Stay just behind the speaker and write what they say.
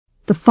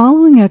The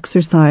following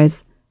exercise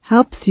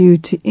helps you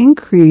to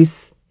increase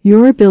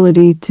your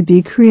ability to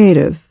be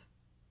creative.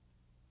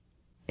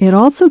 It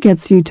also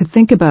gets you to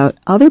think about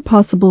other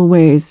possible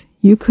ways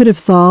you could have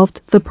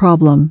solved the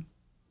problem.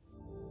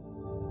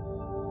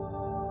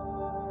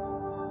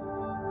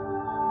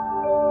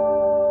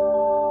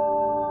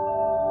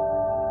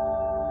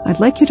 I'd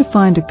like you to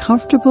find a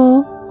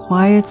comfortable,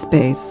 quiet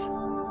space.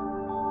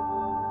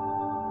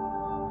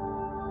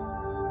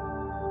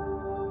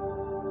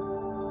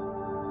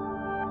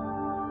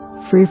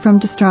 Free from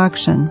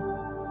distraction.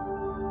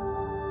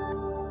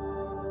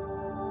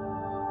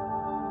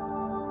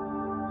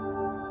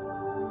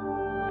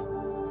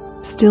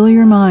 Still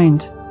your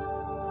mind.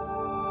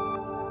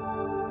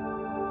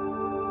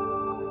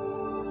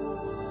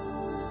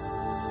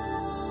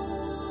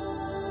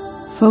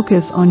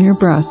 Focus on your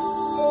breath.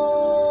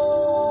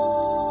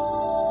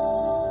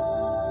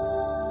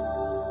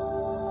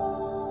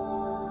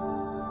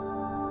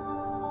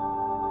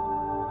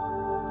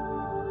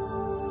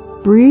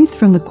 Breathe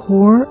from the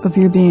core of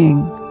your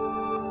being.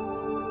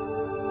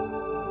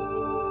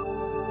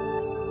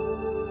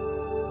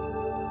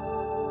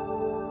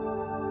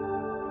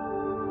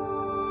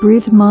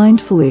 Breathe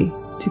mindfully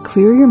to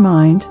clear your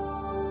mind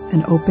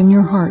and open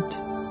your heart.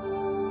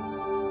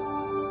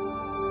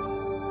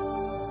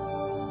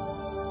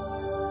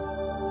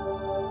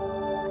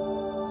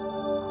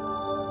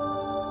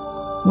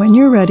 When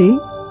you're ready,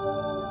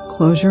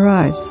 close your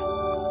eyes.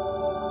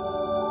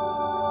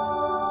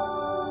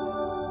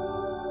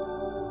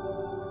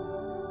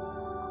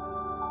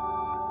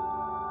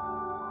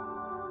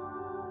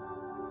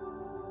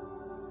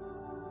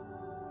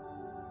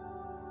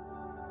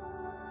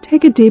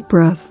 Take a deep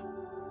breath.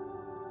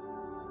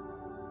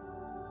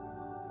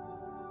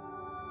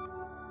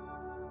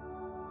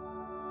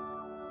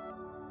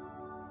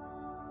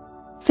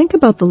 Think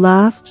about the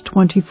last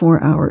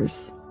 24 hours.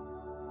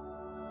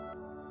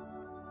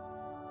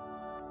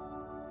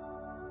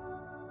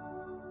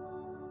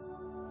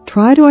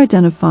 Try to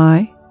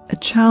identify a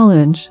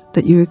challenge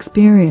that you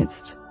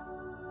experienced.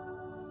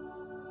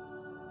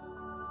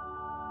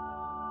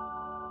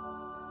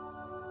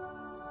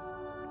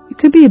 It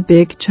could be a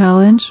big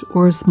challenge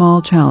or a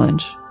small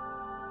challenge.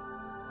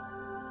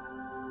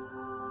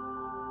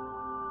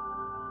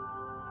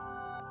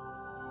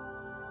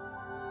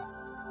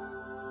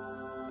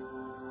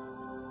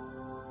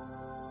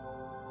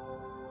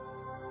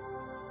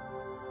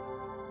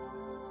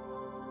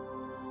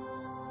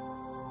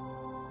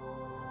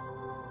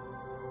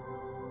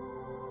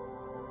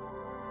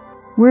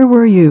 Where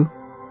were you?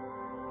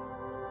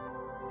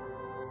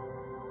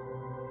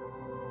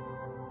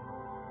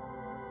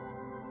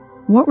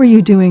 What were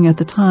you doing at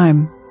the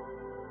time?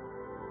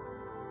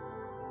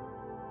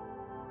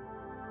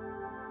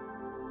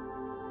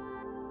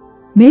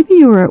 Maybe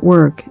you were at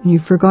work and you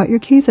forgot your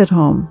keys at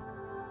home.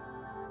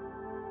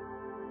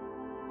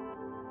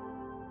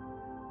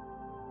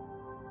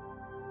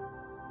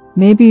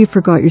 Maybe you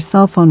forgot your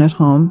cell phone at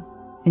home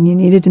and you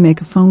needed to make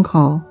a phone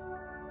call.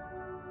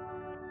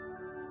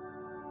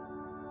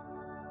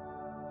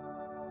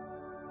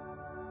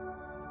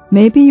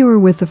 Maybe you were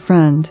with a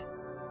friend.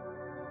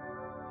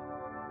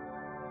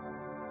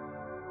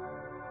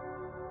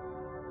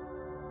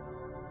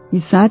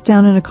 You sat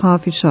down in a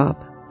coffee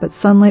shop, but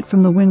sunlight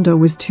from the window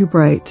was too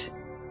bright.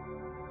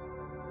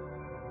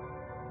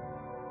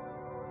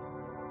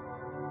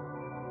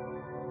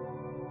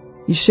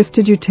 You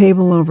shifted your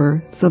table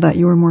over so that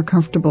you were more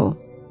comfortable.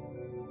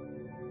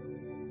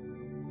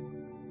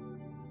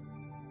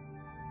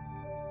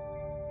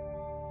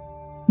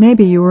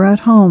 Maybe you were at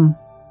home.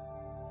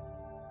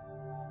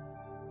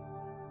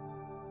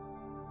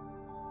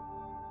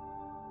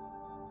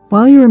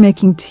 While you were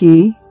making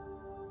tea,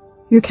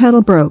 your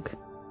kettle broke.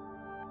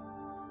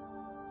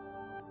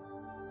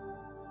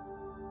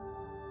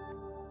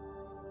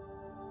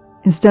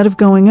 Instead of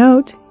going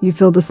out, you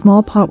filled a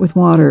small pot with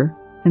water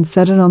and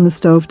set it on the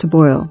stove to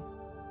boil.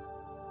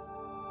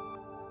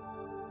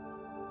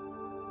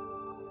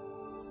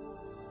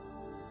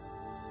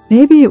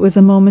 Maybe it was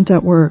a moment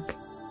at work.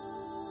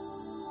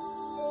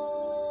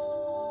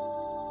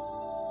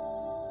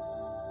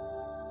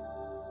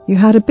 You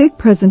had a big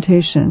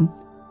presentation,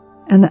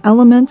 and the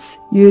elements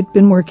you had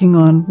been working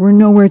on were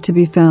nowhere to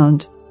be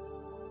found.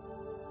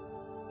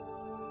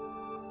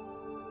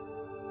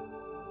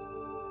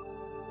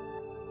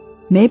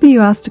 Maybe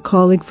you asked a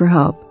colleague for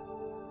help,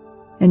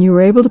 and you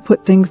were able to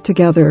put things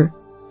together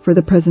for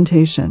the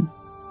presentation.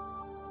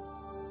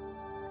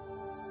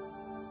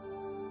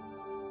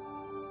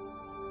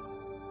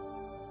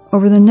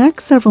 Over the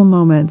next several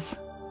moments,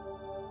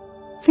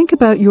 think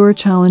about your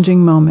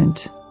challenging moment.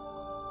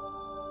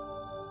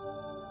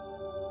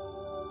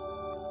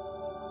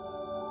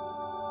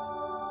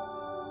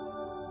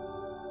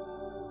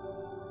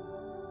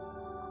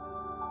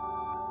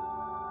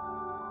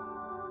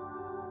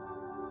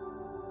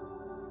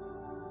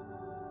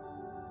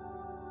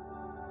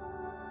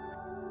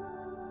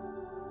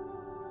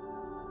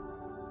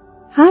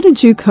 How did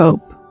you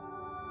cope?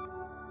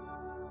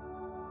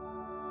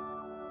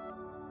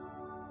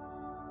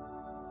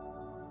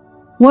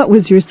 What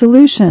was your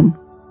solution?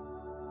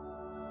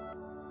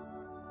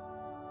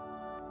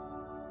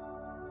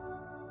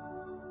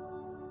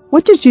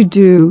 What did you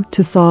do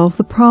to solve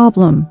the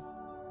problem?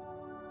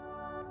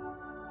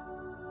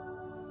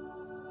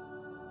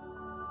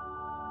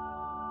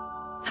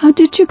 How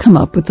did you come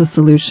up with the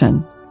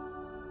solution?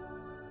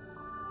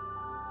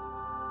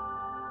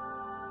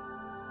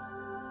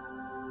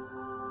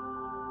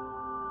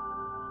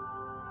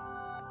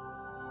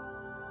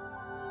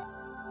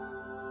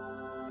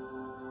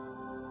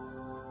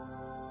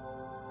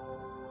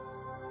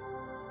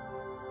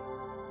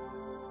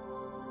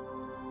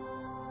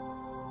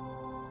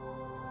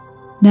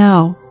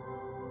 Now,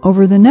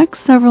 over the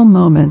next several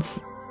moments,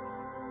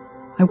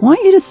 I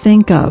want you to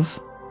think of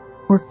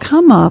or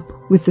come up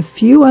with a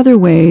few other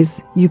ways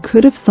you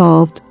could have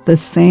solved the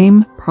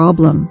same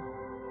problem.